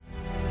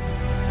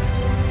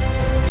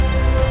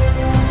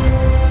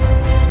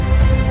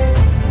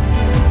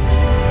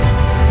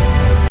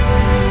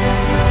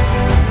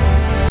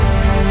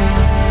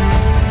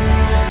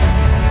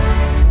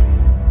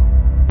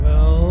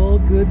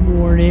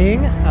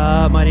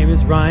My name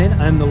is Ryan.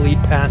 I'm the lead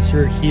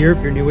pastor here.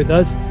 If you're new with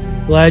us,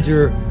 glad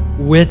you're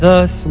with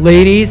us.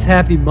 Ladies,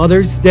 happy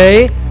Mother's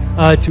Day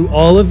to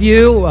all of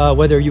you.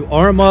 Whether you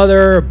are a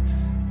mother,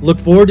 look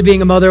forward to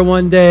being a mother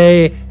one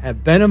day,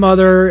 have been a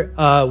mother,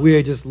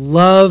 we just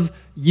love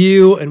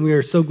you, and we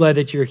are so glad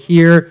that you're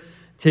here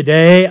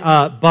today.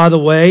 By the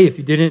way, if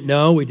you didn't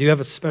know, we do have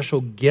a special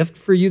gift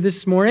for you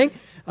this morning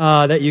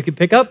that you can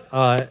pick up,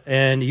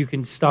 and you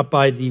can stop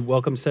by the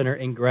Welcome Center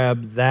and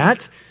grab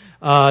that.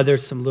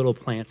 There's some little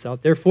plants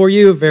out there for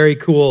you. Very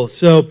cool.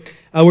 So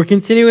we're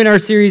continuing our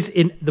series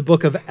in the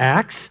book of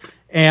Acts,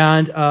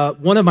 and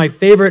one of my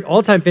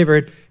all-time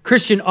favorite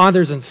Christian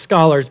authors and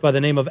scholars by the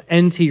name of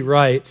N.T.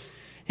 Wright,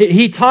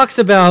 he talks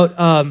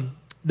about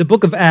the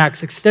book of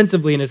Acts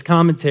extensively in his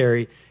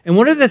commentary. And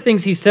one of the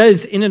things he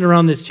says in and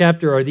around this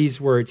chapter are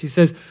these words. He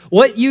says,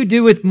 "What you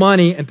do with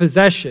money and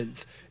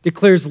possessions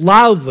declares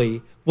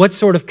loudly what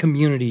sort of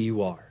community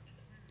you are."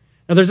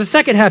 Now, there's a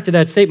second half to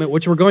that statement,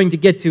 which we're going to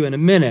get to in a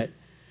minute.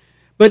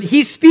 But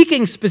he's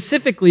speaking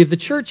specifically of the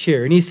church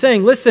here. And he's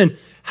saying, listen,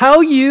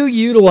 how you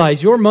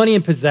utilize your money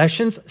and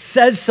possessions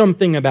says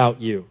something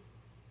about you.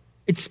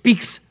 It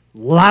speaks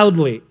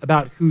loudly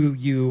about who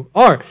you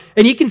are.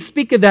 And he can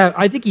speak of that.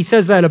 I think he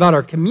says that about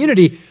our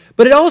community.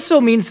 But it also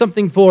means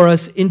something for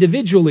us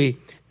individually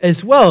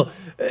as well.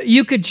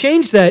 You could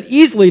change that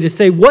easily to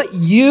say what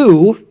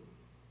you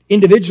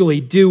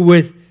individually do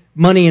with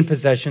money and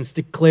possessions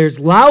declares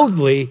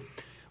loudly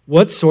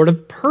what sort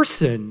of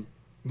person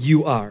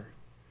you are.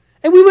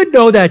 And we would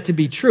know that to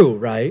be true,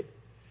 right?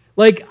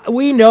 Like,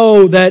 we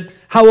know that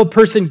how a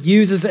person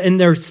uses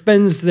and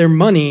spends their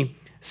money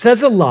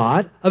says a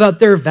lot about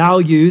their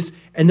values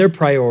and their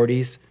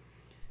priorities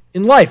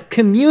in life.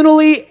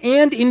 Communally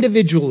and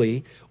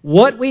individually,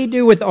 what we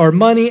do with our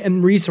money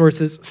and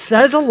resources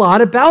says a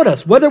lot about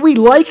us, whether we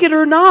like it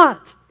or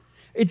not.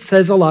 It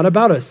says a lot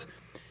about us.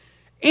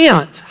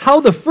 And how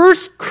the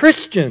first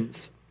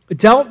Christians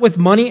dealt with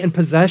money and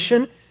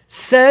possession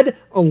said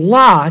a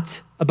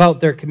lot about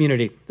their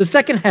community. The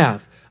second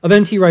half of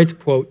N.T. Wright's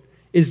quote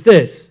is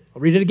this.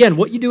 I'll read it again.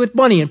 What you do with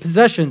money and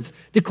possessions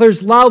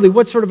declares loudly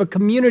what sort of a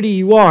community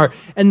you are.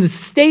 And the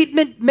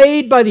statement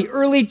made by the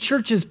early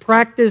church's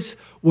practice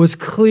was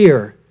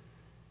clear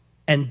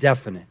and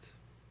definite.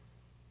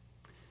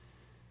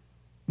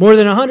 More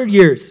than 100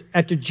 years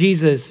after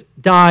Jesus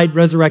died,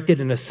 resurrected,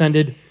 and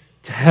ascended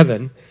to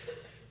heaven,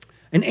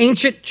 an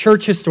ancient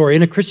church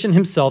historian, a Christian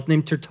himself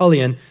named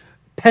Tertullian,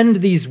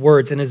 penned these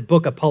words in his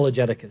book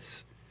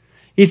Apologeticus.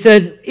 He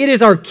said, "It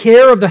is our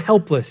care of the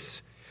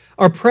helpless,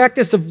 our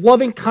practice of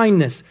loving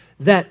kindness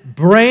that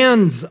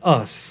brands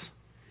us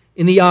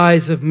in the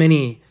eyes of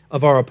many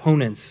of our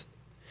opponents.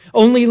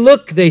 Only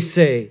look, they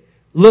say,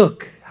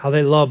 look how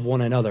they love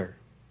one another."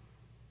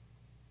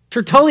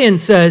 Tertullian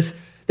says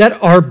that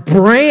our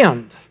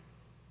brand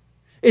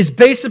is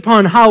based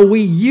upon how we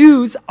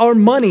use our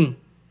money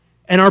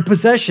and our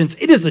possessions.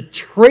 It is a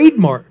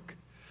trademark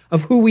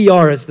of who we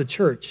are as the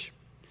church.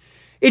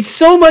 It's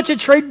so much a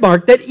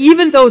trademark that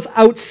even those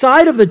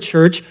outside of the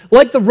church,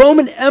 like the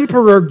Roman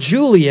Emperor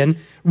Julian,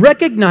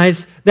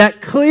 recognize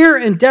that clear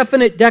and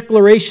definite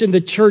declaration the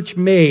church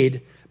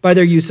made by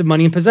their use of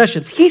money and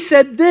possessions. He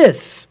said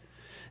this: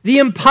 the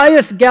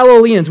impious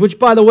Galileans, which,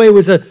 by the way,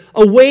 was a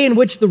way in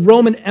which the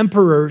Roman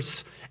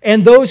emperors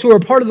and those who were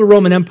part of the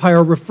Roman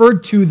Empire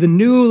referred to the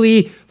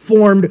newly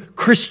formed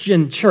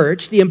Christian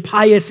church, the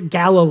impious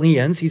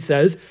Galileans, he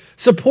says,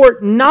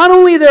 support not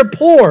only their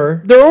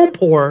own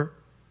poor,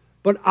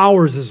 but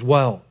ours as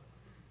well.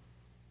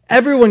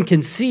 Everyone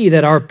can see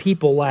that our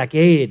people lack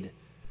aid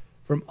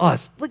from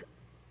us. Look,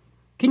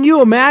 can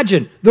you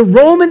imagine? The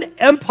Roman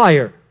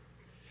Empire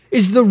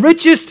is the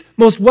richest,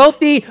 most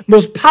wealthy,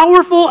 most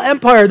powerful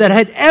empire that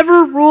had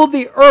ever ruled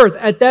the earth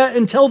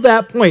until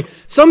that point.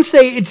 Some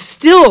say it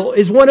still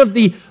is one of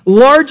the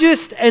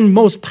largest and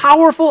most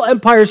powerful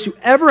empires to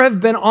ever have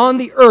been on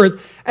the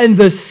earth. And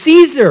the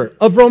Caesar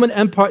of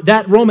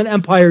that Roman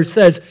Empire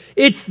says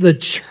it's the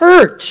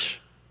church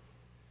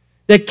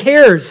that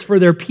cares for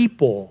their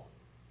people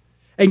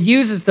and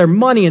uses their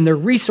money and their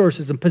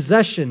resources and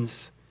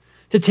possessions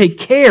to take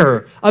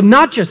care of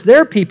not just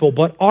their people,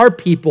 but our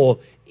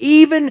people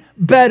even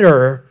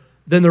better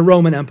than the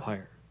Roman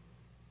Empire.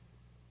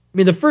 I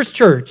mean, the first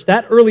church,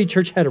 that early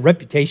church, had a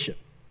reputation.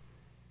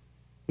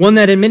 One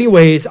that in many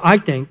ways, I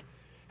think,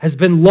 has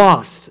been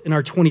lost in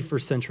our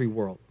 21st century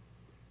world.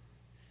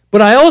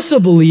 But I also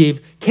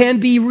believe can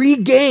be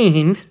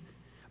regained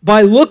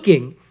by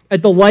looking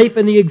at the life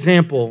and the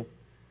example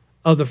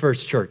of the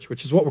first church,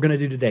 which is what we're going to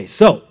do today.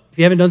 So, if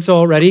you haven't done so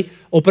already,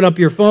 open up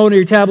your phone or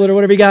your tablet or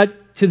whatever you got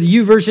to the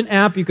YouVersion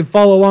app. You can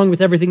follow along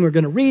with everything we're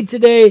going to read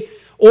today.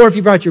 Or if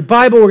you brought your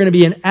Bible, we're going to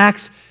be in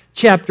Acts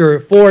chapter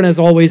 4. And as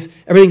always,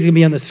 everything's going to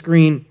be on the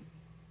screen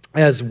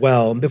as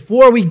well. And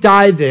before we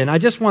dive in, I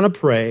just want to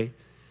pray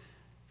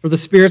for the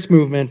Spirit's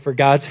movement, for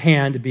God's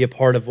hand to be a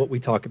part of what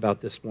we talk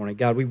about this morning.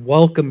 God, we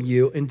welcome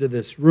you into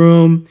this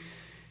room.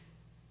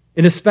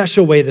 in a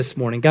special way this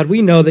morning. God,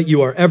 we know that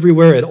you are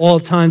everywhere at all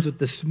times, but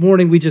this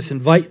morning we just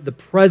invite the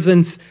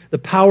presence, the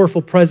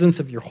powerful presence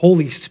of your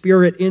Holy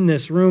Spirit in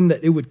this room,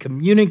 that it would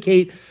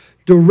communicate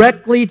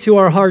directly to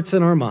our hearts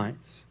and our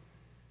minds.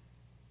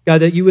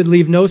 God, that you would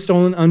leave no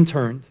stone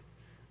unturned,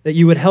 that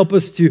you would help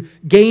us to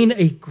gain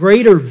a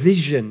greater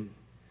vision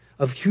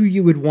of who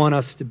you would want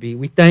us to be.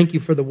 We thank you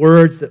for the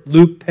words that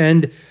Luke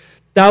penned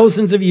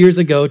thousands of years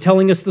ago,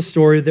 telling us the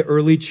story of the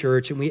early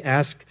church, and we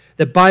ask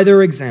that by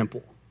their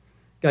example,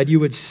 God,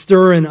 you would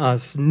stir in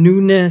us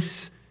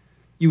newness,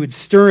 you would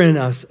stir in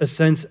us a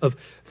sense of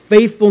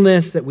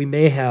faithfulness that we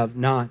may have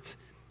not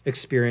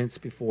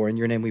experienced before. In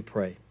your name we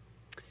pray.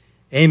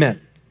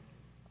 Amen.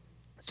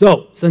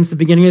 So, since the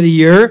beginning of the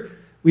year,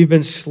 we've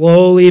been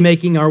slowly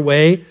making our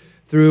way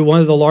through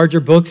one of the larger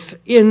books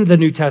in the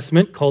New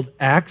Testament called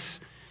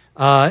Acts.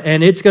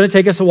 And it's going to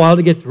take us a while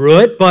to get through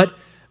it, but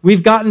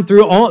we've gotten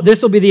through all.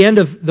 This will be the end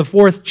of the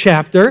 4th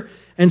chapter.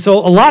 And so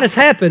a lot has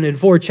happened in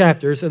 4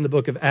 chapters in the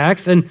book of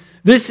Acts. And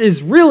this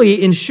is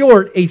really, in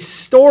short, a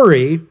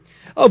story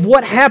of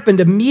what happened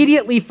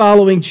immediately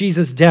following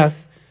Jesus' death,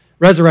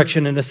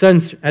 resurrection, and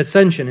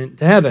ascension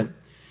into heaven.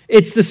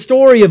 It's the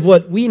story of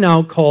what we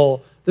now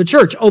call the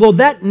church, although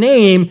that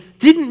name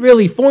didn't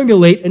really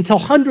formulate until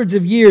hundreds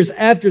of years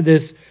after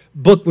this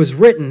book was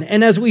written.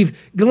 And as we've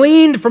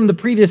gleaned from the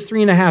previous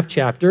 3.5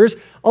 chapters,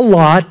 a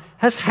lot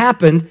has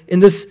happened in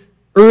this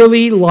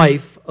early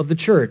life of the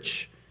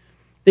church.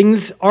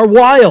 Things are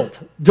wild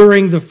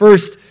during the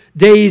first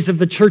days of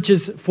the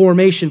church's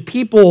formation.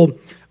 People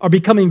are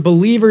becoming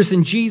believers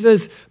in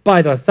Jesus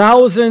by the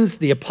thousands.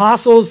 The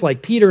apostles,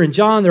 like Peter and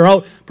John, they're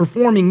out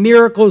performing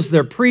miracles.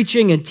 They're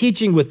preaching and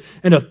teaching with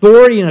an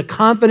authority and a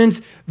confidence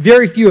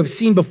very few have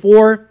seen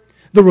before.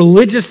 The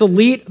religious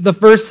elite of the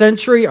first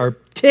century are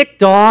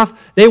ticked off.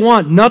 They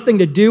want nothing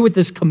to do with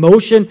this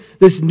commotion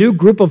this new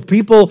group of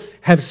people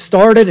have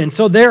started, and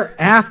so they're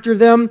after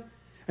them,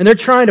 and they're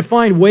trying to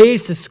find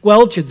ways to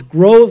squelch its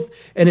growth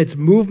and its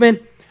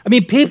movement. I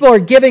mean, people are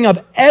giving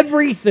up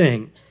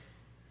everything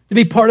to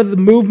be part of the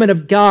movement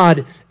of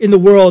God in the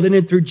world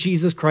and through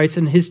Jesus Christ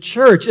and His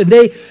church. And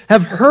they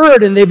have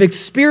heard and they've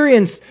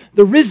experienced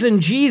the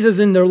risen Jesus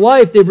in their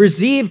life. They've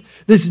received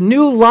this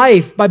new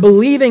life by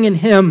believing in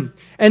Him.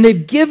 And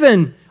they've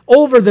given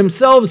over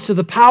themselves to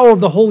the power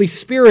of the Holy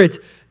Spirit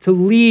to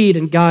lead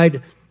and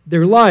guide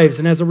their lives.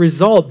 And as a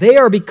result, they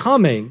are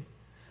becoming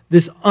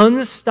this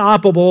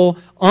unstoppable,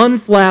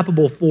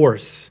 unflappable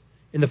force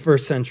in the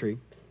first century.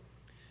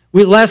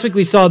 Last week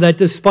we saw that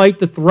despite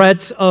the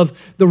threats of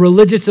the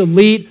religious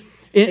elite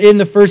in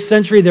the first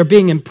century, they're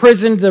being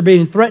imprisoned, they're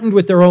being threatened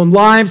with their own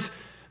lives.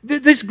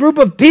 This group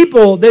of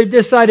people, they've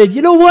decided,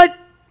 you know what?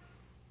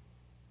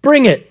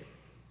 Bring it.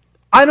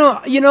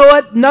 You know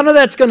what? None of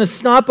that's going to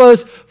stop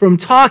us from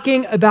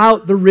talking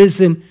about the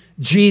risen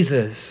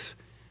Jesus.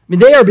 I mean,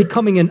 they are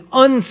becoming an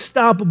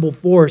unstoppable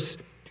force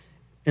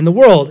in the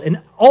world.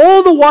 And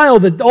all the while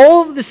that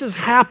all of this is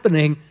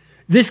happening,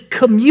 this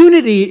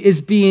community is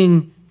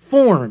being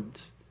formed.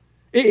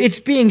 It's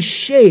being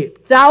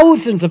shaped.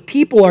 Thousands of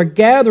people are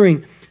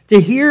gathering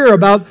to hear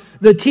about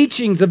the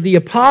teachings of the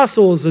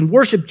apostles and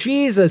worship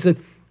Jesus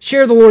and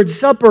share the Lord's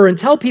Supper and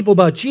tell people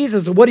about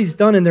Jesus and what He's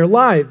done in their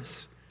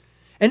lives.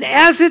 And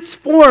as it's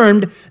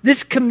formed,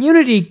 this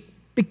community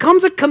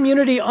becomes a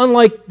community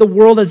unlike the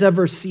world has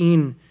ever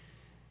seen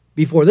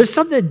before. There's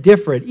something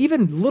different,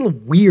 even a little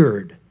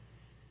weird,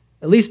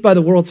 at least by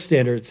the world's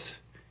standards,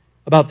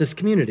 about this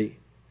community.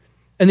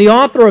 And the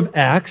author of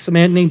Acts, a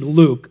man named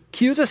Luke,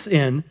 cues us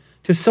in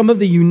to some of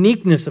the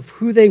uniqueness of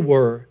who they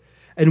were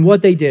and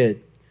what they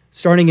did,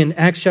 starting in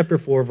Acts chapter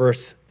 4,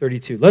 verse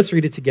 32. Let's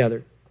read it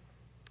together.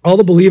 All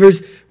the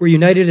believers were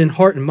united in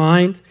heart and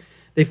mind.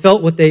 They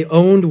felt what they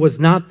owned was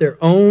not their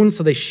own,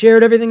 so they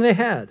shared everything they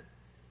had.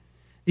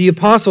 The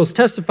apostles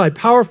testified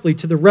powerfully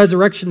to the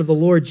resurrection of the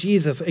Lord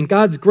Jesus, and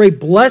God's great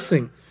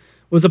blessing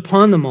was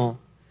upon them all.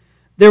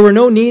 There were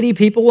no needy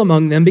people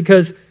among them,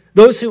 because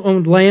those who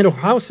owned land or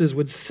houses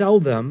would sell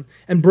them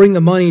and bring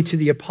the money to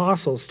the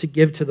apostles to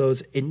give to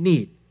those in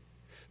need.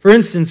 For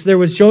instance, there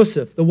was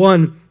Joseph, the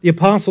one the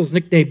apostles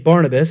nicknamed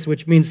Barnabas,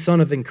 which means son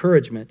of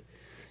encouragement.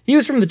 He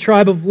was from the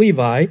tribe of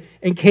Levi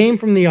and came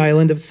from the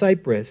island of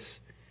Cyprus.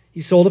 He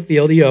sold a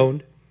field he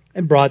owned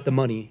and brought the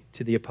money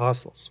to the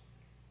apostles.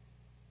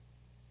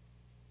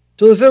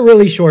 So this is a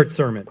really short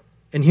sermon,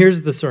 and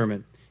here's the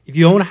sermon. If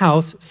you own a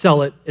house,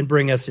 sell it and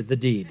bring us the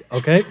deed,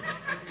 okay?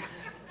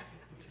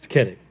 Just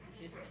kidding.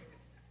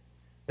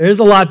 There's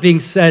a lot being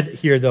said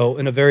here, though,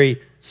 in a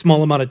very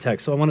small amount of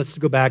text. So I want us to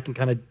go back and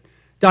kind of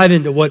dive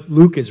into what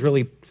Luke is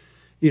really,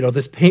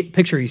 this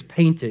picture he's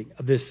painting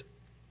of this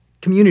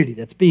community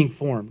that's being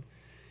formed.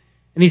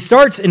 And he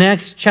starts in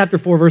Acts chapter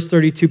 4, verse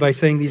 32 by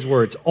saying these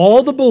words: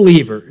 all the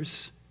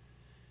believers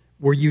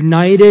were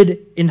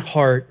united in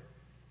heart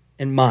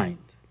and mind.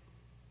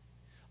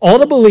 All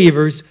the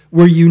believers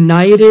were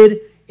united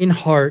in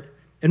heart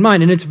and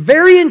mind. And it's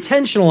very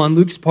intentional on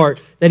Luke's part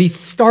that he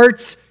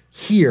starts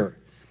here.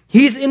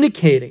 He's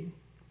indicating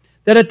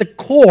that at the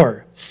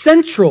core,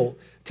 central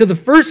to the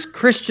first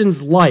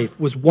Christian's life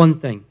was one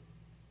thing: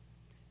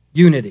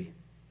 unity.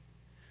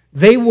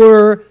 They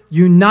were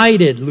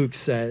united, Luke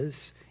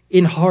says,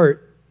 in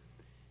heart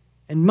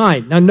and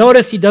mind. Now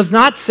notice he does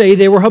not say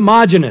they were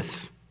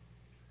homogeneous,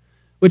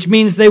 which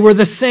means they were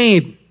the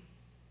same.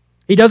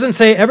 He doesn't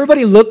say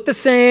everybody looked the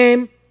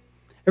same,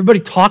 everybody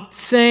talked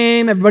the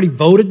same, everybody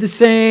voted the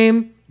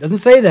same. He doesn't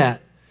say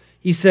that.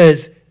 He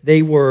says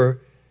they were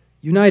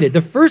united. The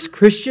first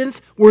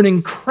Christians were an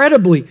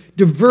incredibly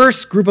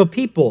diverse group of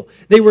people.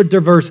 They were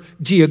diverse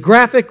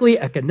geographically,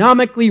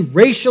 economically,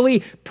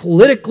 racially,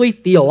 politically,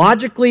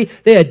 theologically.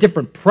 They had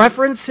different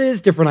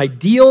preferences, different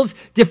ideals,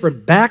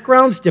 different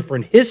backgrounds,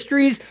 different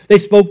histories. They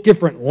spoke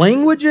different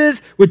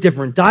languages with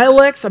different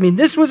dialects. I mean,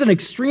 this was an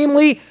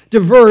extremely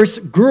diverse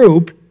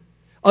group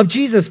of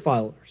Jesus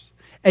followers.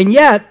 And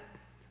yet,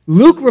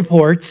 Luke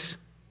reports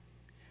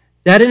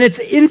that in its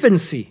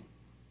infancy,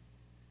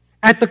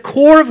 at the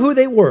core of who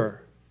they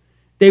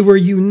were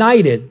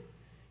united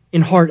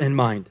in heart and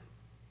mind,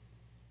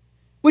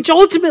 which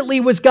ultimately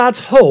was God's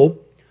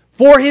hope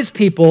for His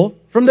people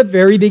from the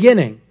very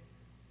beginning.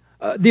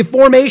 The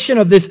formation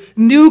of this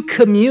new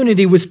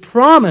community was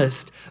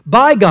promised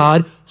by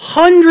God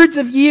hundreds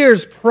of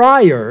years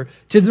prior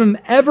to them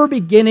ever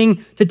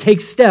beginning to take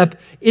step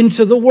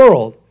into the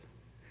world.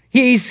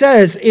 He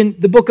says in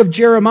the book of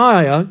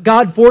Jeremiah,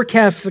 God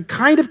forecasts the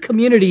kind of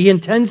community He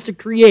intends to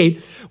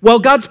create while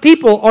God's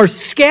people are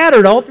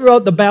scattered all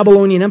throughout the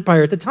Babylonian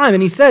Empire at the time.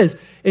 And He says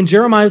in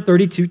Jeremiah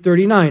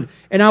 32:39,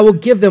 "And I will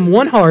give them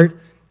one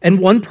heart and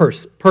one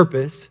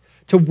purpose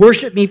to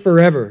worship Me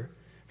forever,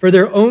 for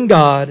their own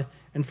God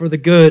and for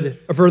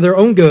their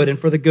own good and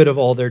for the good of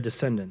all their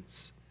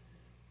descendants."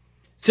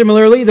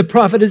 Similarly, the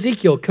prophet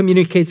Ezekiel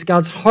communicates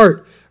God's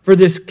heart for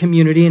this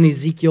community in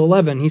Ezekiel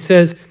 11. He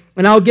says,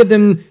 "And I'll give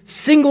them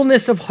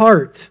singleness of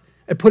heart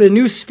and put a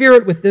new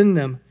spirit within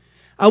them.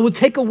 I will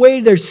take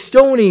away their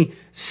stony,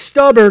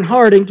 stubborn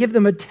heart and give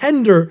them a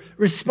tender,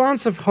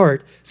 responsive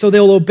heart, so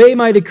they'll obey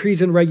My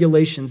decrees and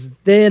regulations.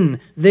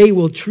 Then they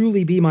will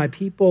truly be My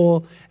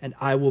people, and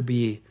I will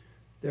be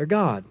their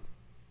God."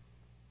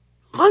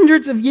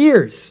 Hundreds of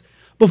years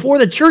before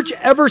the church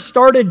ever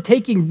started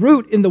taking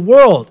root in the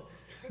world,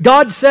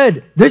 God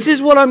said, "This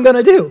is what I'm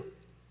going to do.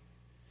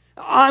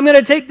 I'm going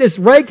to take this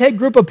ragtag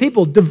group of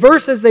people,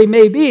 diverse as they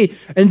may be,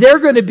 and they're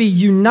going to be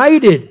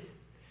united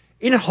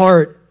in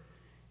heart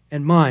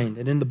and mind."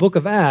 And in the book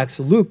of Acts,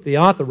 Luke, the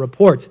author,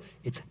 reports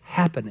it's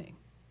happening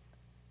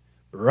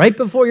right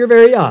before your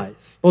very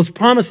eyes. Those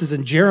promises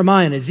in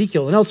Jeremiah and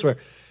Ezekiel and elsewhere,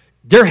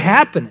 they're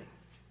happening.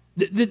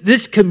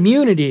 This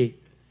community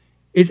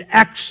is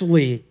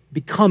actually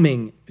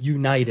becoming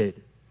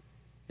united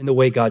in the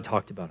way God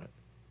talked about it.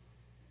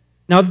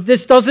 Now,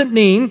 this doesn't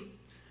mean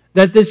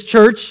that this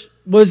church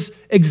was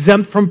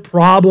exempt from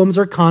problems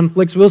or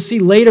conflicts. We'll see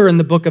later in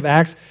the book of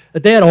Acts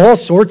that they had all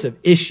sorts of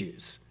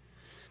issues.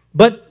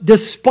 But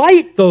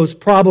despite those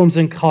problems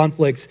and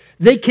conflicts,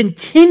 they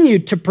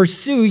continued to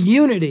pursue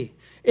unity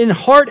in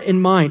heart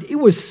and mind. It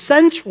was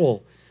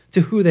central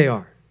to who they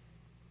are.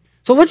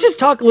 So let's just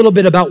talk a little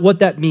bit about what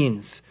that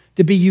means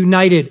to be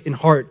united in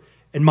heart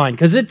and mind,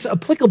 because it's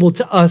applicable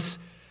to us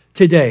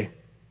today.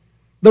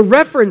 The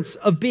reference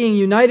of being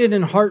united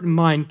in heart and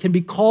mind can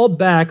be called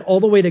back all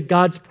the way to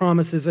God's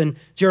promises in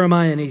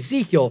Jeremiah and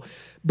Ezekiel,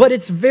 but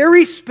it's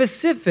very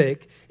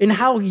specific in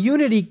how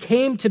unity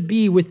came to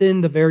be within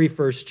the very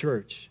first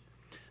church.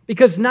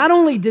 Because not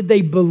only did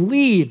they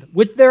believe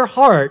with their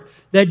heart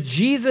that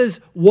Jesus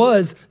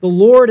was the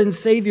Lord and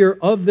Savior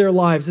of their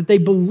lives, that they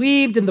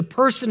believed in the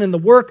person and the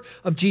work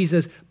of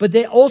Jesus, but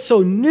they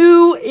also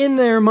knew in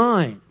their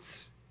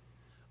minds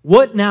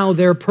what now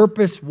their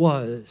purpose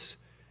was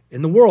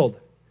in the world.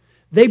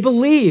 They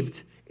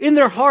believed in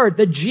their heart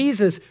that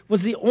Jesus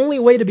was the only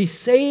way to be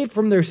saved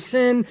from their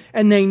sin,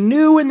 and they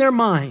knew in their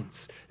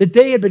minds that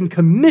they had been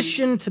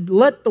commissioned to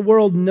let the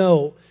world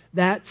know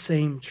that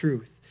same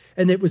truth.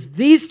 And it was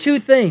these two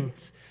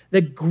things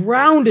that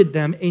grounded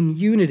them in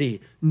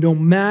unity, no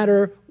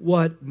matter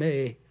what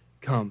may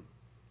come.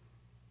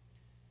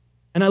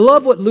 And I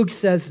love what Luke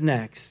says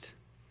next,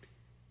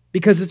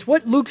 because it's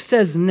what Luke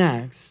says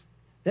next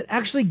that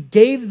actually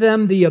gave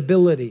them the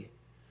ability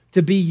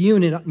to be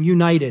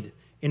united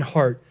in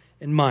heart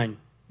and mind.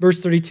 Verse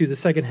 32, the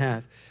second half.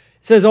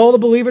 It says, "All the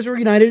believers were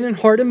united in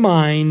heart and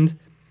mind,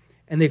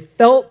 and they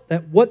felt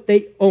that what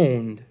they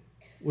owned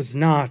was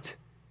not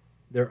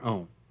their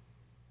own."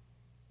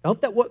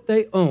 Felt that what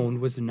they owned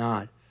was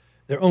not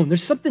their own.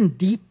 There's something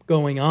deep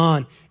going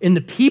on in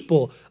the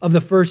people of the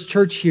first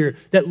church here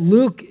that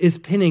Luke is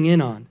pinning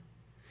in on.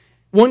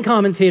 One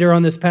commentator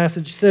on this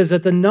passage says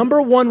that the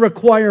number one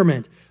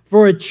requirement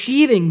for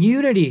achieving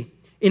unity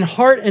in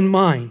heart and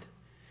mind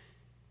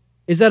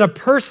is that a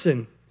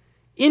person,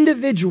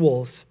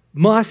 individuals,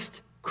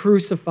 must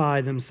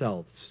crucify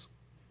themselves.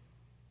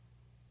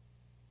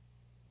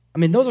 I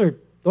mean, those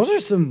are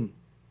some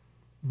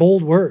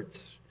bold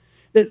words.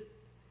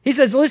 He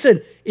says,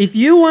 listen, if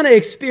you want to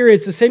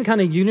experience the same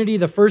kind of unity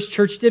the first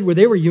church did, where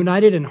they were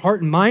united in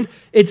heart and mind,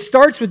 it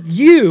starts with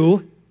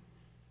you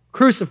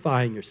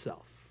crucifying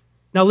yourself.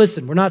 Now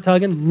listen, we're not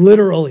talking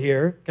literal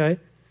here, okay?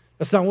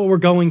 That's not what we're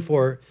going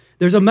for.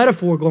 there's a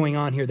metaphor going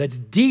on here that's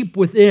deep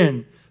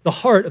within the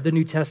heart of the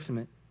New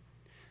Testament.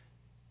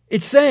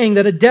 It's saying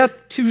that a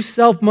death to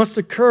self must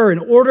occur in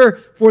order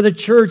for the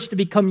church to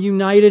become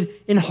united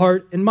in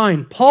heart and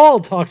mind. Paul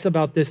talks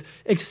about this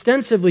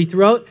extensively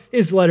throughout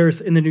his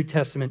letters in the New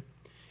Testament.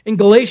 In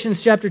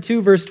Galatians chapter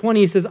 2, verse 20,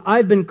 he says,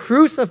 I've been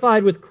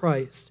crucified with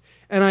Christ,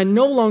 and I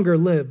no longer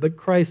live, but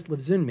Christ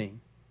lives in me.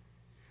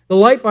 The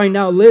life I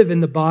now live in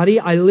the body,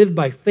 I live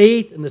by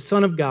faith in the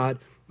Son of God,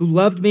 who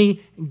loved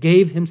me and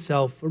gave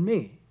himself for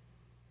me.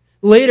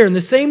 Later in the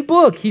same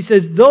book, he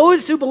says,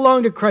 those who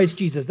belong to Christ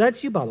Jesus,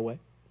 that's you, by the way,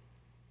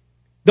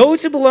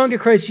 those who belong to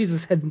Christ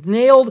Jesus have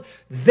nailed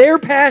their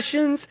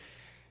passions,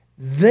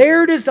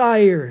 their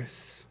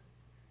desires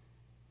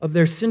of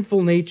their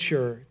sinful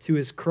nature to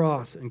his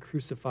cross and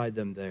crucified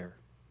them there.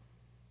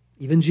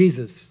 Even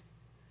Jesus,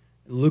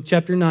 in Luke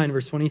chapter 9,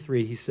 verse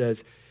 23, he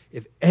says,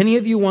 if any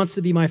of you wants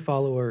to be my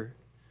follower,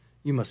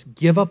 you must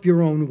give up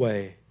your own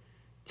way,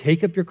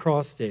 take up your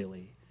cross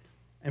daily,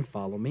 and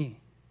follow me.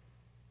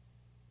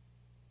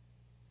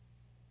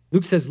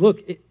 Luke says,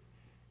 look,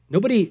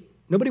 nobody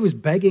was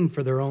begging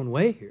for their own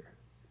way here.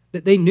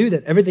 That they knew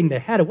that everything they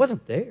had, it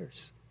wasn't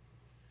theirs.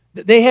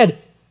 That they had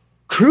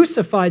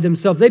crucified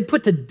themselves. They'd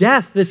put to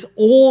death this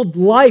old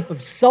life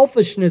of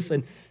selfishness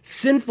and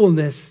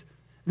sinfulness.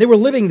 They were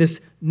living this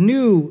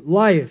new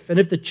life. And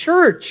if the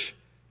church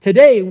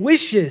today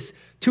wishes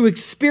to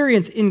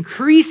experience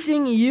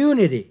increasing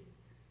unity,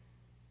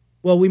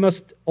 well, we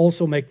must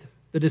also make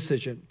the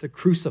decision to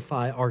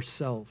crucify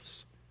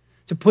ourselves,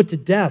 to put to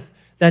death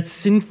that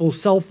sinful,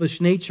 selfish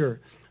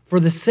nature for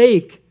the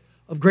sake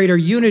of greater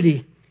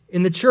unity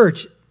in the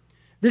church.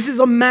 This is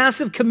a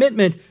massive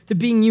commitment to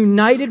being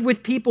united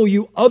with people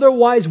you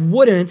otherwise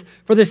wouldn't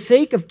for the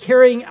sake of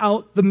carrying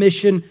out the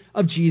mission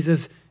of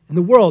Jesus in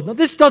the world. Now,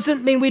 this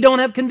doesn't mean we don't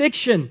have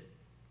conviction.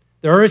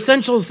 There are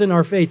essentials in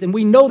our faith, and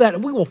we know that,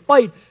 and we will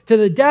fight to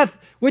the death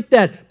with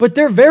that. But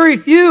they're very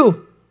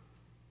few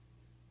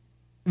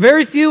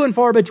and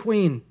far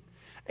between.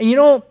 And you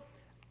know,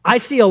 I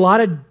see a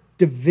lot of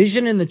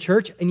division in the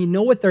church, and you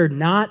know what they're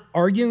not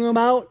arguing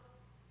about?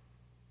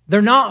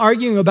 They're not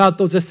arguing about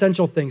those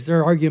essential things.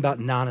 They're arguing about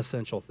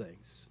non-essential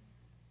things.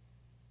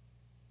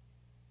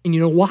 And you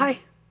know why?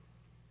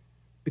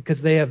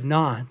 Because they have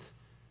not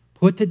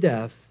put to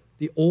death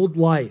the old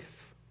life.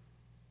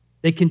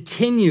 They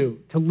continue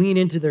to lean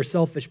into their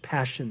selfish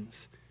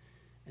passions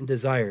and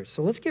desires.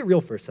 So let's get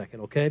real for a second,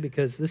 okay?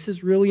 Because this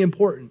is really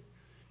important.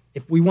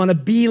 If we want to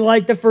be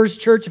like the first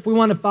church, if we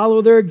want to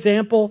follow their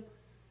example,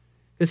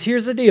 because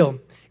here's the deal.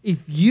 If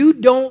you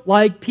don't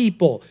like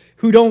people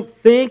who don't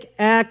think,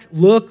 act,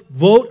 look,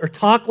 vote, or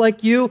talk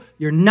like you,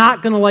 you're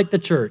not going to like the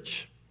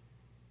church.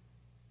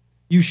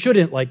 You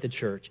shouldn't like the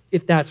church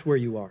if that's where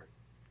you are.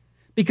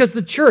 Because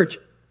the church,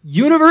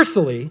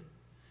 universally,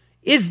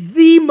 is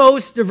the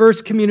most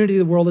diverse community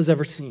the world has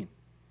ever seen.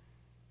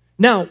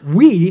 Now,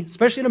 we,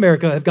 especially in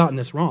America, have gotten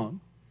this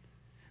wrong.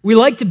 We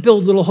like to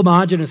build little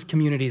homogenous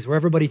communities where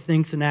everybody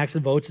thinks and acts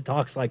and votes and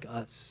talks like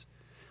us.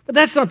 But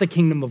that's not the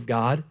kingdom of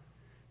God.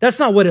 That's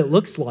not what it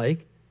looks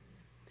like.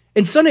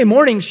 And Sunday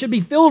mornings should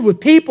be filled with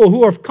people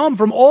who have come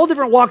from all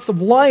different walks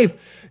of life,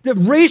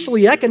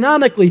 racially,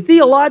 economically,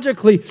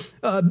 theologically,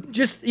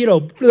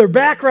 their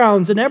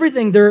backgrounds and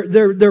everything,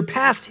 their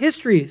past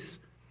histories.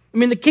 I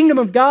mean, the kingdom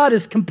of God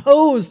is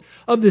composed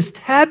of this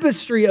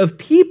tapestry of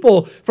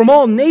people from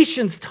all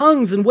nations,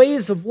 tongues, and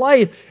ways of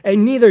life,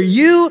 and neither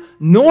you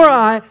nor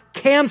I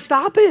can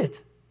stop it.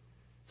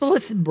 So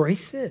let's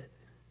embrace it.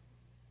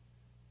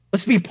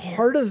 Let's be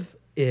part of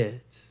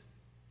it.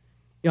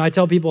 You know, I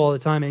tell people all the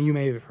time, and you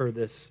may have heard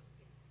this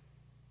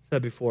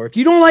said before, if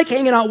you don't like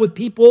hanging out with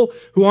people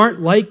who aren't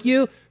like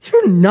you,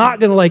 you're not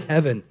going to like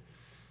heaven.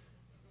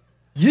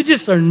 You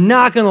just are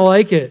not going to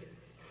like it.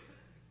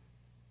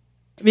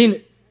 I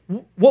mean,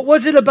 what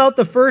was it about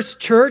the first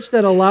church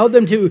that allowed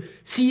them to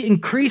see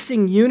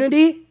increasing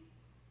unity?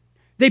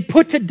 They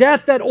put to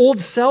death that old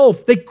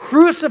self. They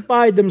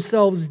crucified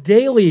themselves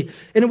daily.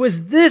 And it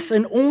was this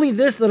and only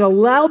this that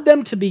allowed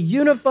them to be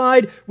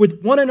unified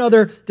with one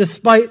another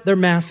despite their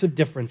massive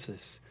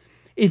differences.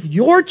 If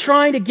you're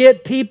trying to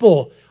get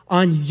people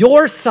on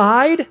your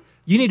side,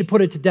 you need to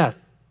put it to death.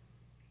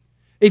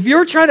 If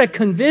you're trying to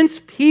convince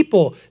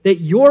people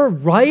that you're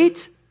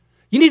right,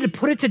 you need to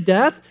put it to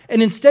death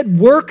and instead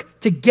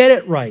work to get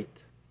it right.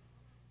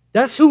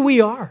 That's who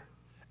we are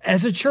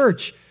as a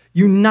church,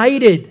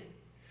 united.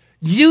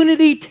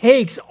 Unity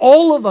takes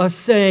all of us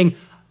saying,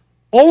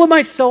 all of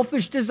my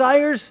selfish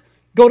desires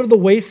go to the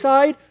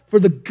wayside for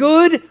the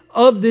good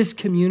of this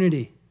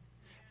community.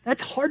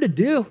 That's hard to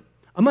do.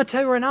 I'm going to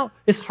tell you right now,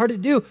 it's hard to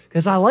do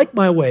because I like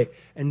my way.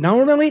 And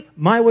normally,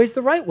 my way's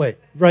the right way.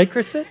 Right,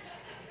 Kristen?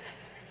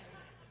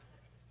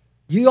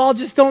 You all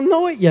just don't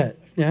know it yet.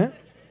 Yeah?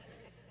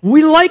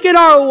 We like it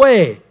our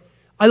way.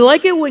 I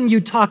like it when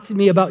you talk to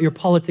me about your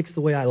politics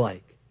the way I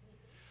like.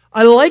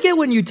 I like it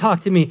when you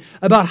talk to me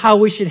about how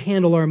we should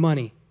handle our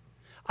money.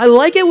 I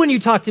like it when you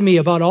talk to me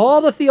about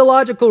all the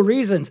theological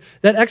reasons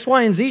that X,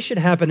 Y, and Z should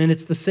happen, and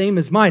it's the same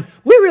as mine.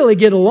 We really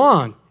get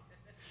along.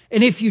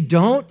 And if you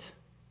don't,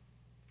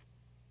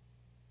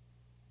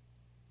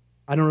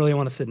 I don't really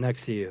want to sit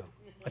next to you.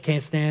 I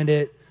can't stand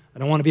it. I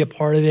don't want to be a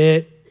part of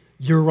it.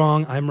 You're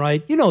wrong. I'm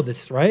right. You know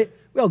this, right?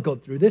 We all go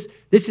through this.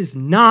 This is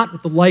not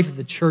what the life of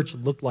the church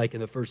looked like in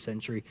the first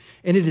century.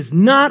 And it is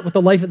not what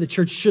the life of the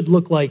church should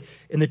look like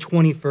in the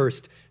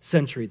 21st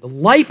century. The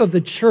life of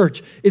the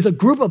church is a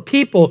group of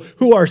people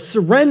who are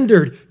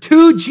surrendered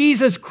to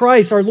Jesus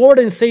Christ, our Lord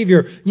and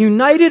Savior,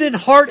 united in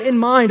heart and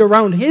mind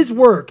around His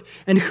work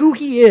and who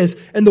He is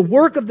and the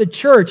work of the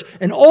church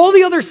and all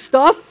the other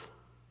stuff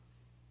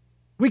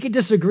we could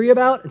disagree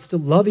about and still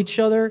love each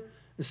other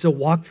and still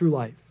walk through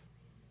life.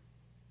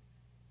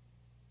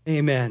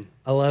 Amen.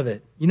 I love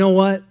it. You know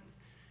what?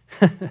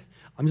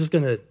 I'm just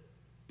going to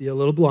be a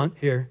little blunt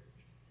here.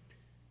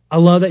 I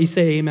love that you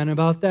say amen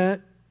about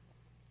that.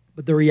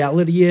 But the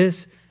reality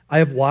is, I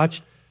have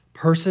watched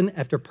person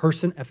after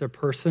person after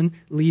person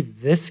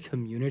leave this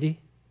community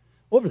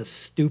over the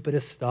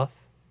stupidest stuff.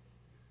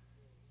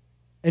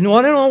 And you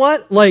want to know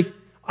what? Like,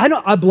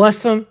 I bless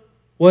them,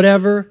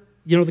 whatever.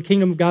 You know, the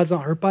kingdom of God's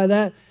not hurt by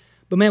that.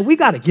 But man, we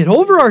got to get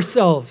over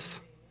ourselves.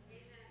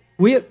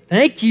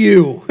 Thank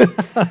you.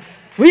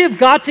 We have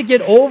got to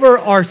get over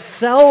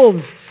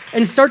ourselves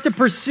and start to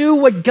pursue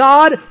what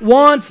God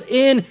wants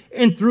in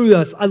and through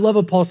us. I love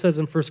what Paul says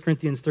in 1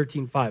 Corinthians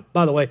 13:5.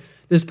 By the way,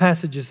 this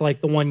passage is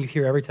like the one you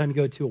hear every time you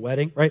go to a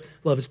wedding, right?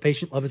 Love is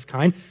patient, love is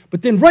kind.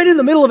 But then right in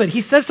the middle of it, he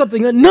says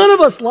something that none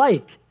of us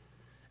like.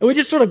 And we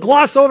just sort of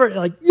gloss over it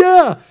like,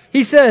 yeah.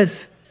 He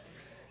says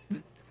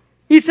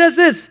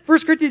this, 1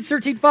 Corinthians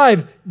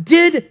 13:5,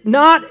 did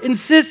not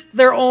insist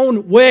their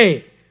own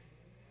way.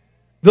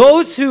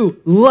 Those who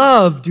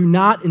love do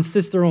not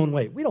insist their own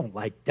way. We don't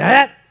like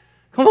that.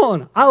 Come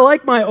on, I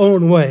like my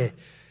own way.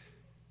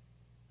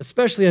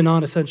 Especially in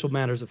non-essential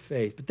matters of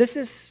faith. But this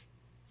is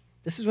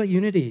what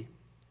unity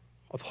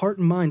of heart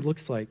and mind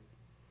looks like.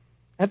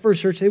 At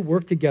First Church, they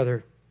worked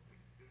together.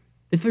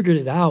 They figured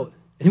it out.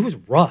 And it was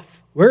rough.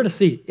 Where to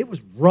see? It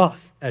was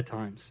rough at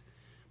times.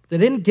 But they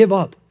didn't give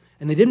up.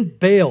 And they didn't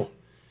bail.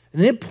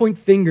 And they didn't point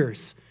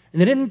fingers. And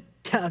they didn't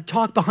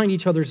talk behind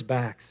each other's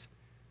backs.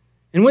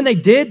 And when they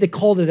did, they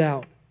called it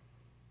out.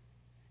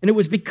 And it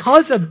was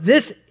because of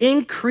this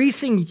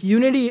increasing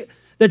unity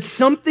that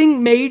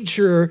something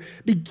major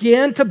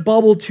began to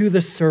bubble to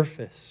the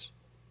surface.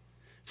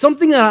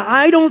 Something that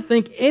I don't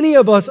think any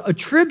of us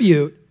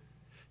attribute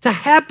to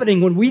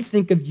happening when we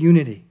think of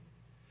unity.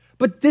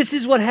 But this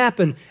is what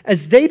happened.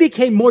 As they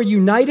became more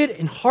united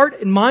in heart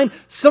and mind,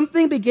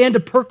 something began to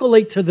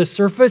percolate to the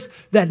surface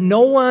that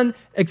no one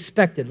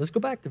expected. Let's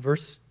go back to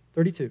verse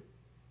 32.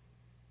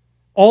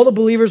 All the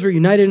believers were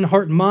united in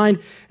heart and mind.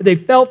 They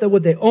felt that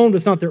what they owned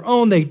was not their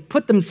own. They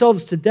put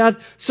themselves to death,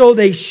 so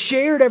they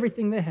shared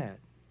everything they had.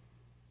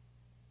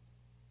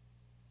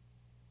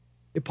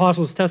 The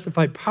apostles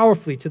testified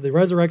powerfully to the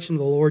resurrection of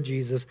the Lord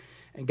Jesus,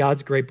 and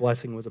God's great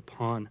blessing was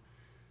upon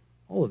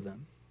all of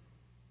them.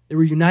 They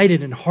were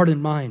united in heart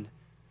and mind.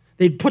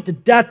 They'd put to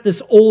death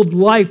this old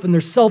life and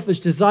their selfish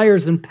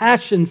desires and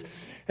passions,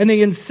 and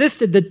they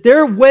insisted that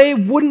their way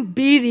wouldn't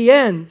be the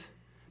end,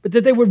 but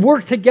that they would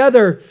work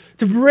together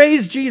to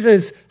raise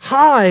Jesus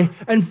high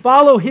and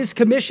follow His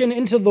commission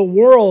into the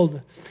world.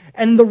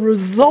 And the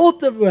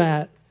result of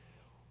that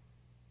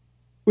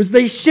was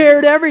they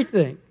shared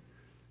everything.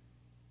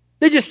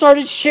 They just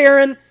started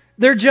sharing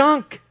their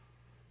junk.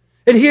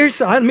 And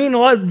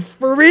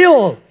for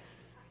real.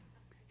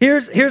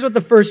 Here's what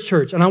the first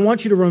church, and I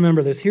want you to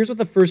remember this. Here's what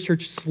the first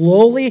church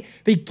slowly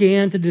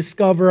began to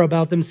discover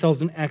about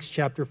themselves in Acts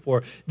chapter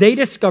 4. They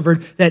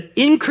discovered that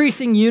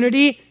increasing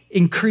unity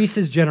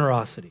increases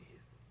generosity.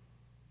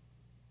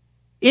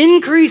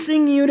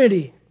 Increasing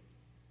unity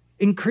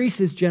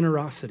increases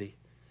generosity.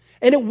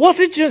 And it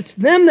wasn't just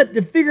them that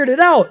figured it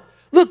out.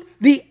 Look,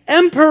 the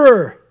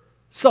emperor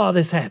saw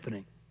this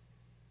happening.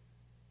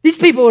 These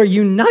people are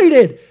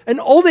united, and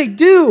all they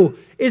do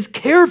is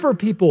care for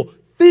people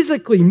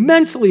physically,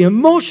 mentally,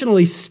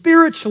 emotionally,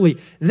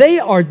 spiritually. They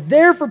are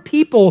there for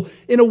people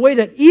in a way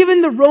that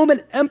even the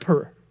Roman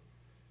emperor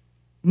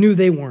knew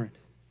they weren't.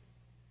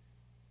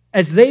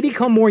 As they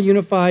become more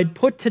unified,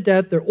 put to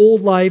death their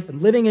old life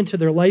and living into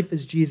their life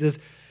as Jesus,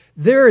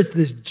 there is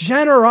this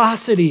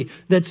generosity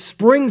that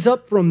springs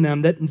up from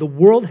them that the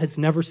world has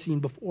never seen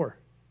before.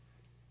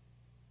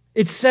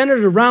 It's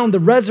centered around the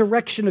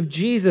resurrection of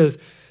Jesus.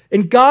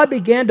 And God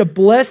began to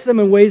bless them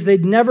in ways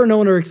they'd never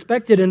known or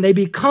expected, and they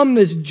become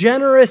this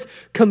generous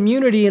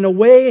community in a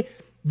way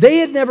they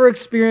had never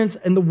experienced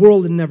and the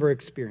world had never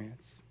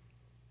experienced.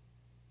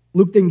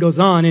 Luke then goes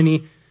on and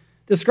he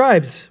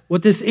describes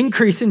what this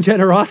increase in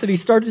generosity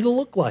started to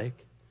look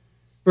like.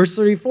 Verse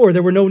 34,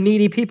 there were no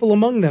needy people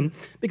among them,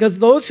 because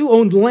those who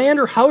owned land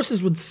or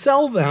houses would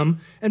sell them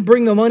and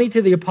bring the money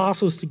to the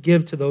apostles to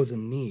give to those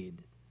in need.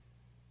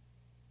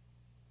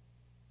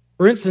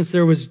 For instance,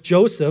 there was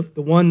Joseph,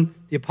 the one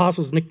the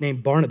apostles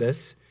nicknamed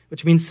Barnabas,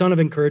 which means son of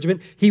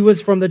encouragement. He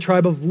was from the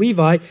tribe of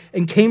Levi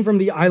and came from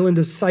the island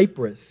of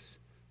Cyprus.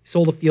 He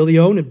sold a field he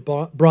owned and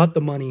brought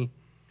the money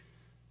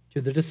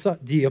to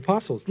the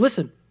apostles.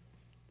 Listen,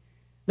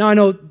 now I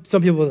know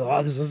some people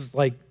go, this is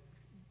like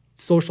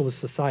socialist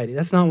society.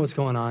 That's not what's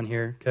going on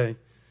here, okay?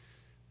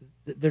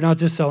 They're not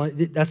just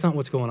selling. That's not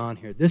what's going on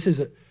here. This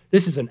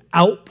is an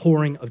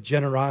outpouring of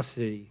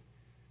generosity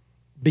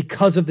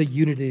because of the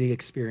unity they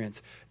experience.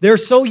 They're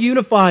so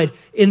unified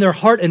in their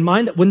heart and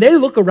mind that when they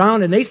look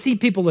around and they see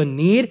people in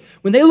need,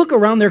 when they look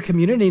around their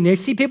community and they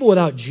see people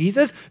without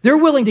Jesus, they're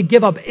willing to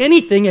give up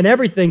anything and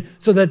everything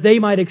so that they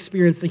might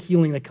experience the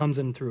healing that comes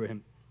in through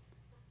him.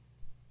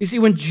 You see,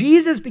 when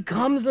Jesus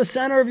becomes the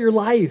center of your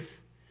life,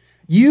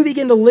 you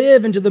begin to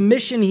live into the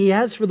mission he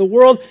has for the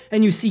world,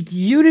 and you seek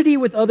unity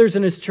with others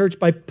in his church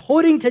by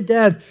putting to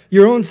death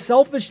your own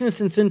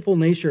selfishness and sinful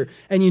nature.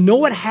 And you know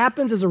what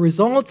happens as a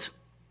result?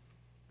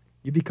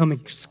 You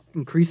become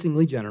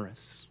increasingly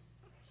generous.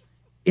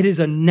 It is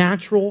a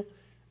natural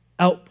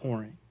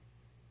outpouring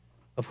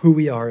of who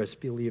we are as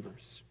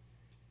believers.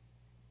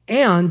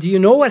 And do you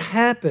know what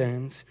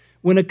happens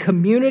when a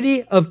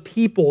community of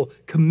people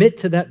commit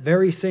to that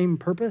very same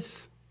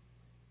purpose?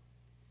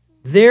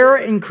 Their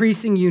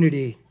increasing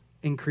unity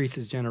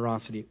increases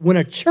generosity. When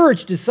a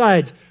church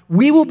decides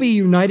we will be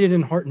united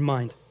in heart and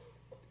mind,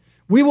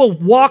 we will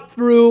walk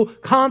through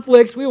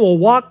conflicts. We will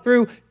walk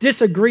through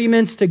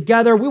disagreements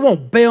together. We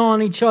won't bail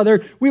on each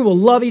other. We will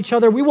love each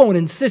other. We won't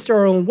insist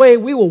our own way.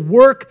 We will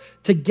work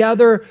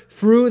together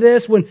through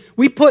this. When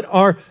we put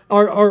our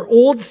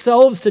old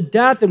selves to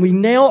death and we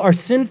nail our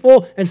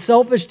sinful and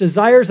selfish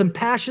desires and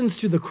passions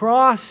to the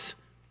cross,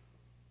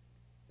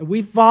 and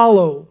we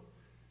follow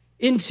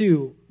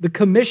into the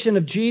commission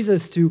of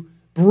Jesus to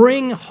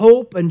bring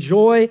hope and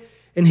joy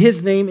in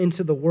his name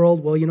into the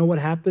world, well, you know what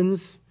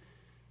happens?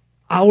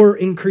 Our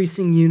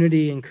increasing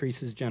unity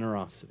increases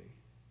generosity.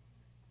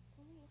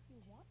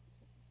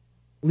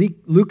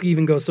 Luke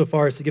even goes so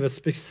far as to give a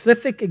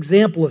specific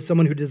example of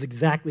someone who does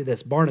exactly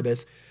this,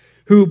 Barnabas,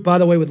 who, by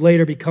the way, would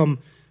later become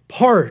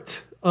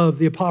part of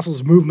the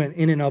apostles' movement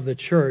in and of the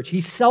church.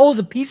 He sells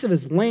a piece of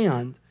his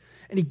land,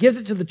 and he gives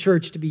it to the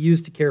church to be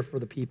used to care for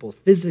the people,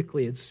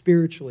 physically and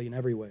spiritually in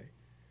every way.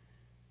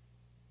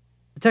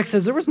 The text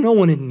says there was no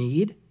one in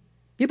need.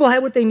 People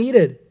had what they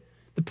needed.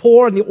 The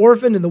poor and the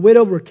orphan and the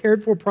widow were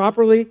cared for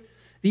properly.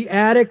 The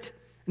addict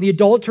and the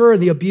adulterer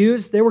and the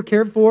abused, they were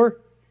cared for.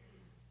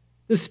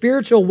 The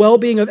spiritual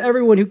well-being of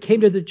everyone who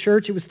came to the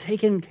church, it was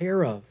taken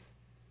care of.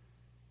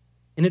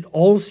 And it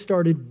all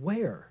started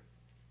where?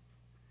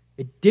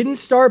 It didn't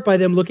start by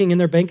them looking in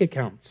their bank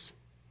accounts.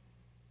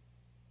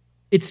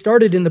 It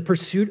started in the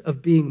pursuit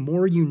of being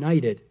more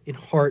united in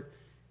heart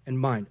and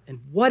mind. And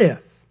what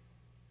if,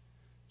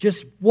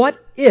 just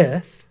what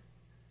if,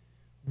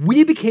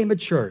 we became a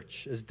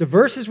church, as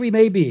diverse as we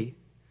may be,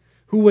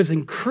 who was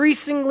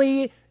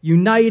increasingly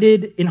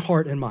united in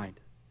heart and mind?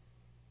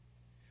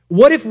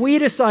 What if we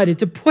decided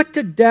to put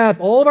to death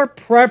all of our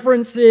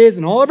preferences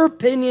and all of our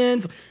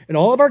opinions and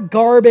all of our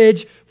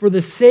garbage for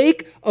the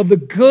sake of the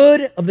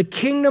good of the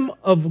kingdom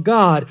of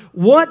God?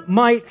 What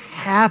might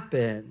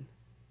happen?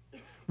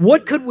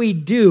 What could we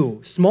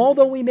do, small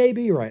though we may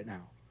be right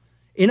now,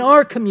 in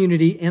our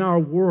community, in our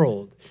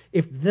world,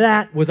 if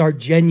that was our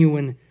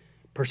genuine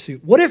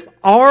pursuit? What if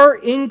our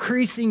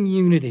increasing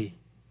unity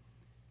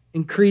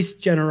increased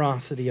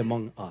generosity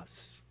among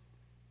us?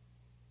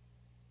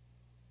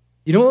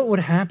 You know what would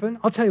happen?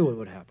 I'll tell you what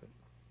would happen.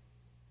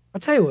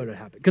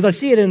 Because I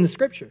see it in the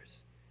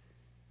scriptures.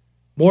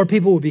 More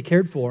people would be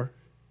cared for.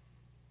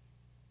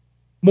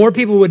 More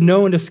people would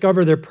know and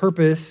discover their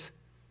purpose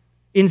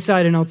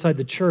inside and outside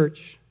the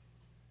church.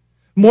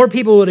 More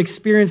people would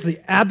experience the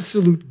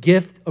absolute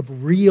gift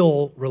of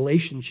real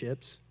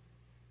relationships.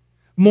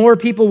 More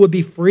people would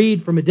be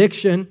freed from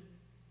addiction.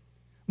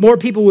 More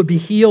people would be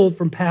healed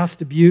from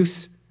past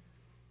abuse.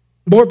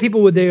 More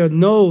people would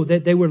know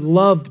that they were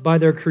loved by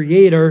their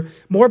Creator.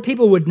 More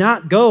people would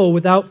not go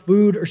without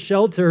food or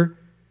shelter.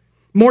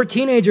 More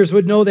teenagers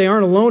would know they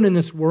aren't alone in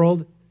this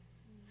world.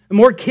 And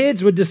more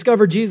kids would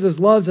discover Jesus'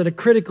 loves at a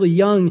critically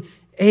young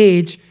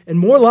age, and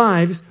more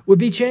lives would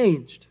be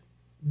changed.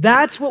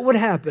 That's what would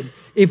happen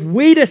if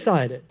we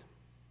decided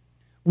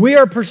we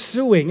are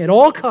pursuing at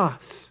all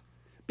costs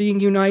being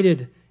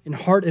united in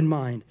heart and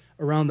mind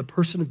around the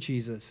person of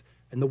Jesus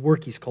and the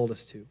work He's called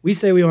us to. We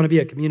say we want to be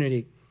a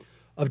community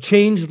of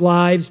changed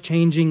lives,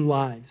 changing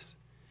lives,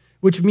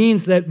 which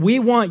means that we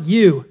want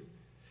you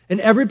and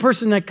every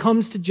person that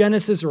comes to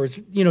Genesis or is,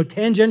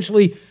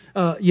 tangentially,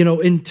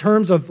 in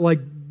terms of like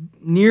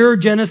near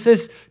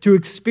Genesis, to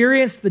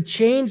experience the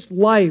changed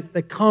life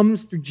that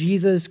comes through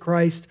Jesus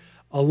Christ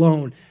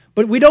alone.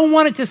 But we don't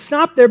want it to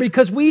stop there,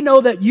 because we know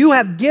that you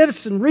have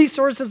gifts and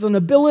resources and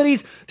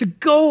abilities to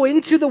go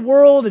into the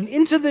world and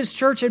into this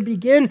church and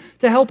begin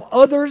to help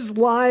others'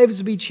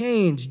 lives be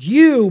changed.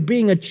 You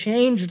being a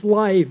changed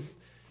life,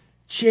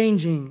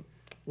 changing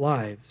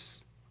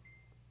lives.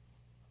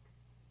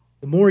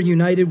 The more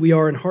united we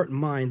are in heart and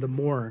mind, the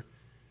more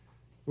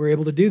we're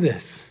able to do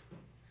this.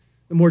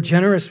 The more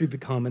generous we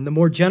become, and the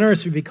more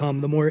generous we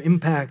become, the more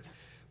impact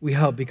we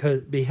have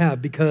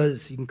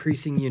because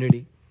increasing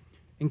unity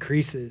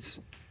increases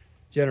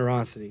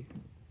generosity.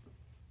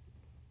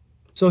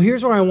 So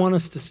here's where I want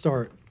us to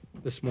start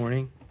this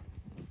morning.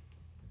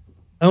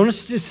 I want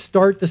us to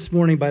start this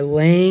morning by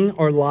laying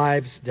our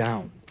lives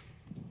down.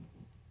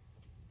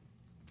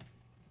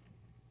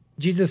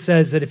 Jesus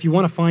says that if you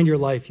want to find your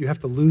life, you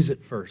have to lose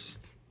it first.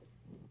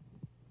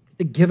 You have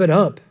to give it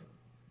up. You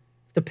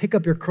have to pick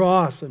up your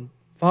cross and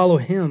follow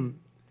Him.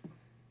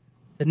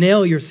 To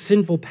nail your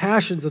sinful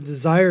passions and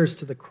desires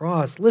to the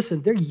cross.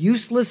 Listen, they're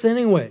useless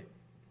anyway.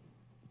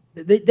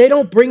 They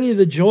don't bring you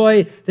the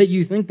joy that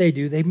you think they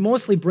do. They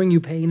mostly bring you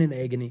pain and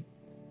agony.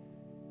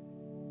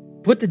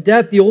 Put to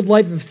death the old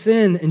life of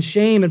sin and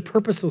shame and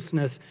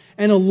purposelessness,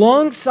 and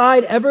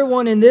alongside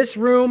everyone in this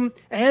room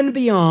and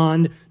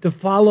beyond, to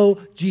follow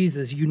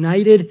Jesus,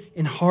 united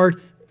in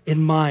heart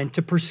and mind,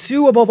 to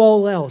pursue above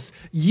all else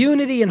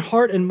unity in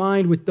heart and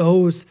mind with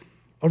those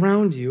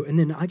around you. And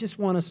then I just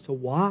want us to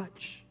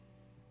watch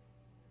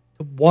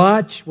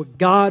what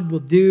God will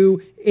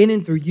do in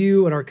and through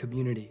you and our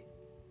community.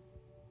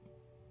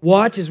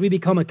 Watch as we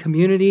become a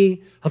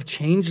community of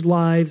changed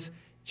lives,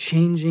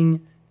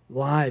 changing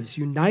lives,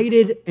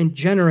 united and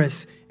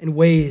generous in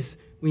ways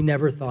we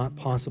never thought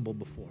possible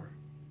before.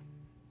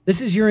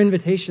 This is your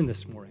invitation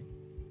this morning.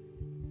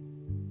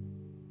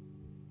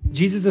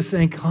 Jesus is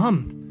saying,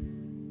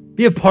 come,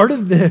 be a part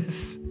of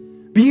this.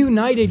 Be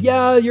united.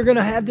 Yeah, you're going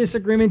to have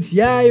disagreements.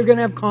 Yeah, you're going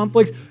to have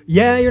conflicts.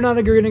 Yeah, you're not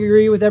going to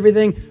agree with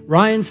everything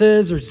Ryan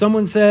says or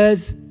someone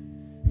says.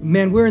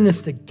 Man, we're in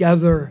this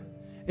together.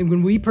 And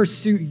when we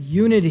pursue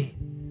unity,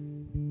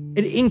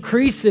 it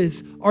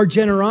increases our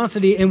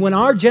generosity. And when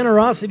our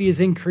generosity is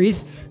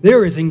increased,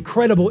 there is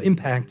incredible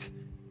impact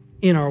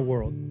in our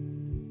world.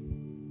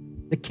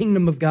 The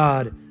kingdom of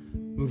God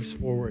moves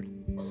forward.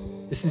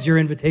 This is your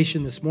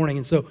invitation this morning.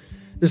 And so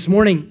this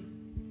morning,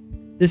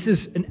 this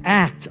is an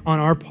act on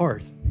our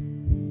part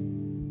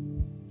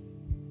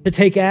to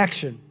take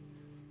action.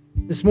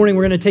 This morning,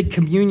 we're going to take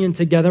communion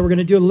together. We're going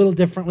to do it a little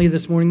differently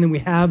this morning than we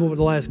have over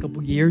the last couple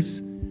of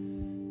years.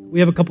 We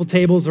have a couple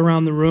tables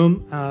around the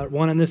room,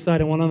 one on this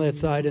side and one on that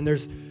side, and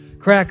there's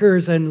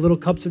crackers and little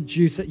cups of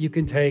juice that you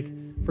can take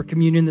for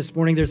communion this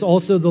morning. There's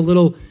also the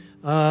little,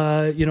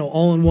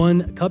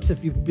 all-in-one cups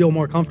if you feel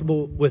more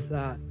comfortable with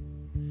that.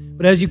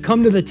 But as you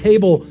come to the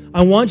table,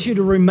 I want you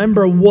to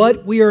remember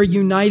what we are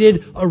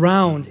united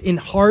around in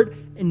heart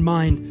and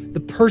mind, the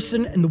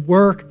person and the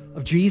work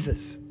of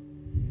Jesus.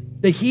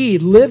 That He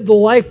lived the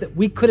life that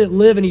we couldn't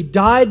live, and He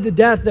died the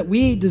death that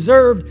we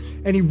deserved,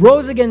 and He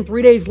rose again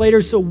 3 days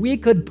later so we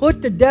could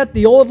put to death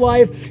the old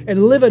life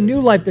and live a new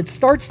life that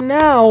starts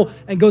now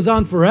and goes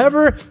on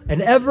forever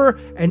and ever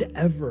and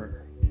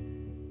ever.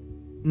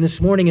 And this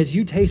morning, as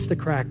you taste the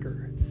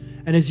cracker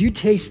and as you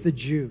taste the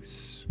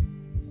juice,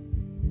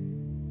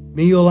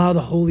 may you allow the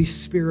Holy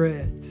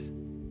Spirit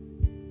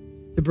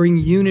to bring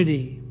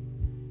unity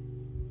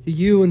to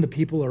you and the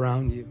people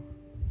around you.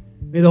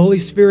 May the Holy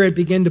Spirit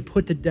begin to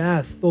put to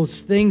death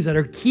those things that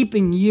are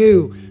keeping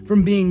you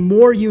from being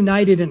more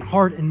united in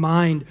heart and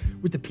mind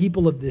with the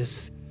people of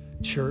this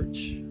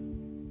church.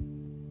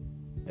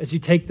 As you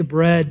take the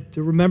bread,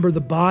 to remember the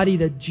body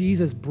that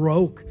Jesus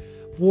broke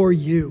for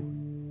you,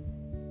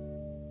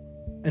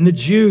 and the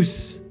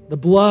juice, the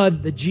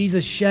blood that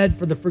Jesus shed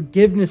for the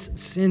forgiveness of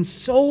sins,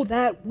 so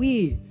that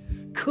we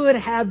could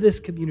have this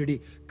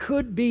community,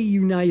 could be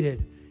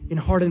united in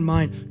heart and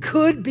mind,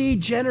 could be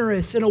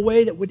generous in a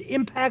way that would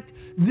impact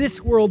this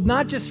world,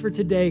 not just for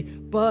today,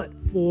 but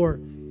for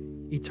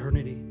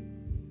eternity.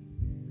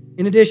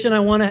 In addition, I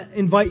want to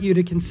invite you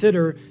to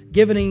consider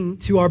giving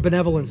to our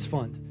benevolence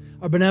fund.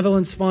 Our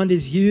benevolence fund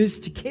is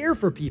used to care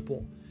for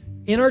people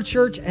in our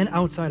church and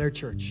outside our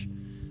church.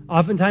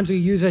 Oftentimes we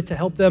use it to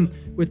help them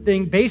with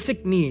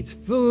basic needs,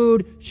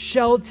 food,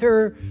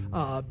 shelter,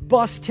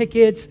 bus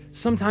tickets,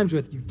 sometimes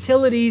with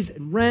utilities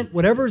and rent,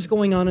 whatever is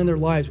going on in their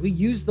lives. We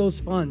use those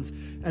funds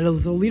as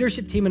a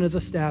leadership team and as a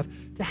staff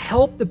to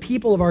help the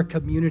people of our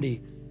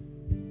community.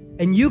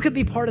 And you could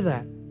be part of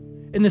that.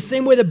 In the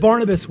same way that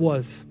Barnabas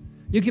was,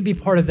 you could be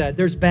part of that.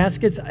 There's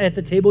baskets at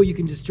the table. You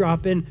can just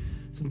drop in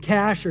some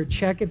cash or a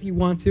check if you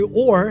want to,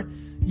 or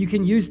you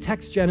can use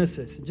Text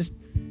Genesis and just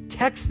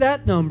text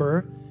that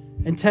number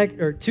and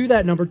to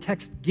that number,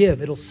 text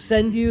give. It'll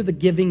send you the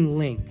giving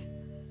link.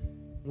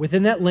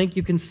 Within that link,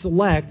 you can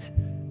select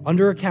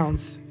under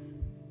accounts,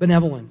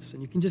 benevolence,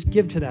 and you can just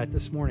give to that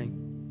this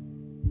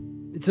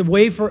morning. It's a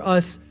way for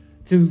us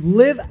to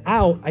live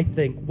out, I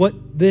think, what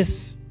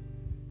this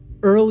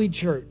early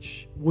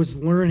church was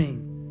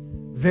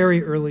learning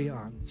very early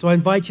on. So I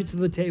invite you to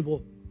the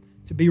table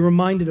to be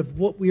reminded of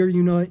what we are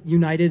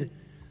united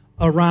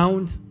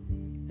around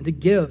and to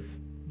give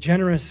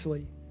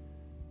generously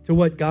to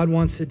what God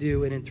wants to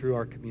do in and through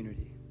our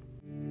community.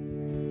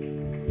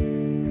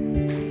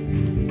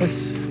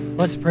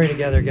 Let's pray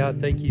together.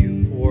 God, thank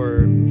you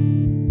for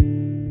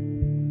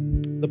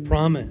the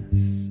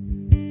promise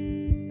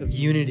of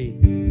unity.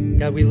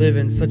 God, we live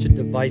in such a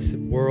divisive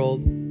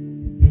world.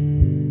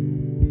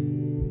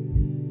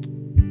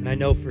 And I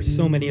know for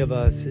so many of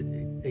us,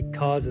 it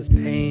causes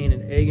pain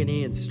and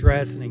agony and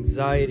stress and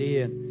anxiety.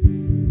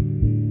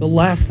 And the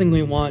last thing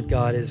we want,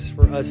 God, is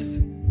for us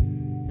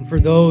and for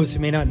those who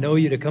may not know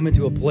you to come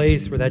into a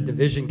place where that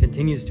division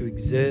continues to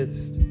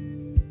exist.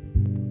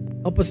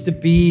 Help us to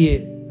be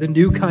the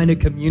new kind of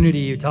community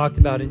you talked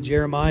about in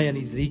Jeremiah and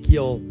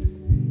Ezekiel,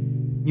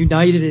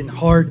 united in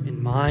heart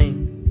and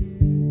mind,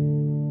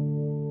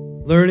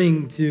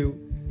 learning to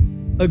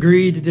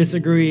agree to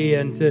disagree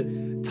and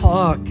to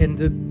talk and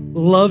to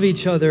love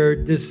each other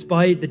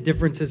despite the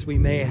differences we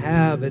may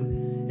have,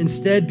 and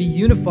instead be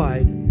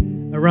unified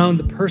around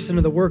the person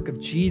and the work of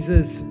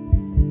Jesus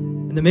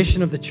and the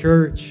mission of the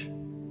church,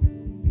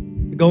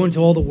 to go into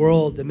all the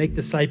world and make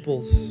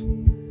disciples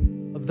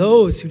of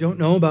those who don't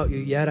know about you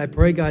yet. I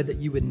pray, God, that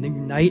you would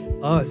unite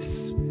us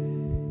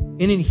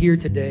in and here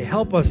today.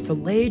 Help us to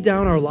lay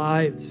down our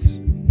lives,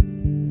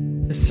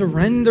 to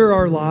surrender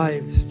our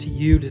lives to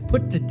you, to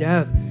put to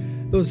death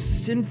those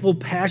sinful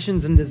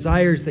passions and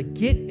desires that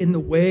get in the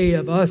way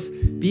of us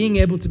being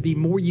able to be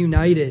more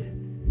united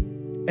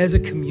as a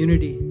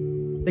community,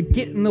 that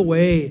get in the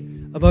way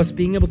of us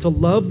being able to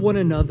love one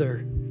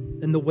another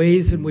in the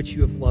ways in which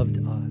you have loved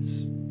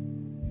us.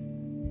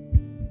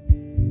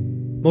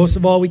 Most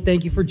of all, we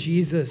thank you for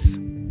Jesus,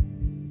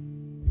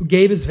 who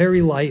gave his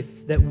very life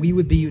that we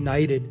would be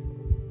united,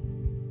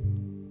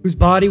 whose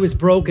body was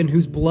broken,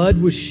 whose blood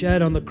was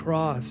shed on the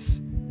cross,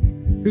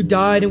 who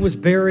died and was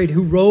buried,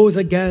 who rose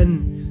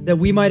again, that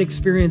we might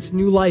experience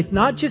new life,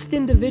 not just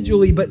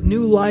individually, but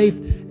new life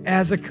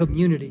as a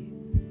community.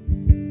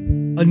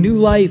 A new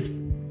life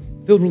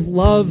filled with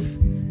love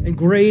and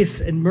grace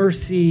and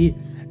mercy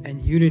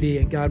and unity.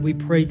 And God, we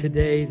pray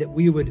today that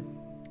we would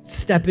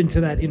step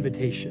into that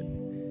invitation,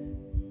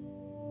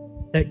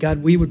 that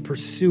God, we would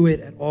pursue it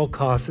at all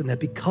costs, and that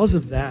because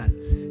of that,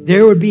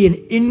 there would be an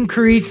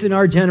increase in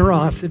our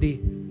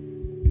generosity.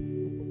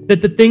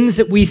 That the things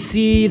that we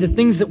see, the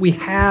things that we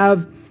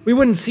have, we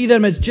wouldn't see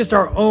them as just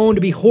our own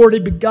to be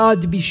hoarded, but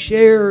God, to be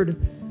shared.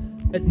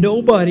 That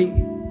nobody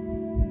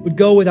would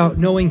go without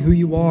knowing who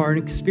you are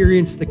and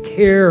experience the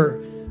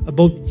care of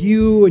both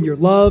you and your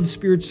love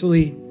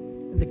spiritually,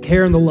 and the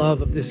care and the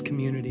love of this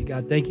community.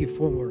 God, thank you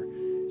for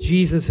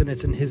Jesus, and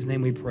it's in his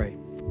name we pray.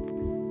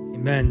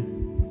 Amen.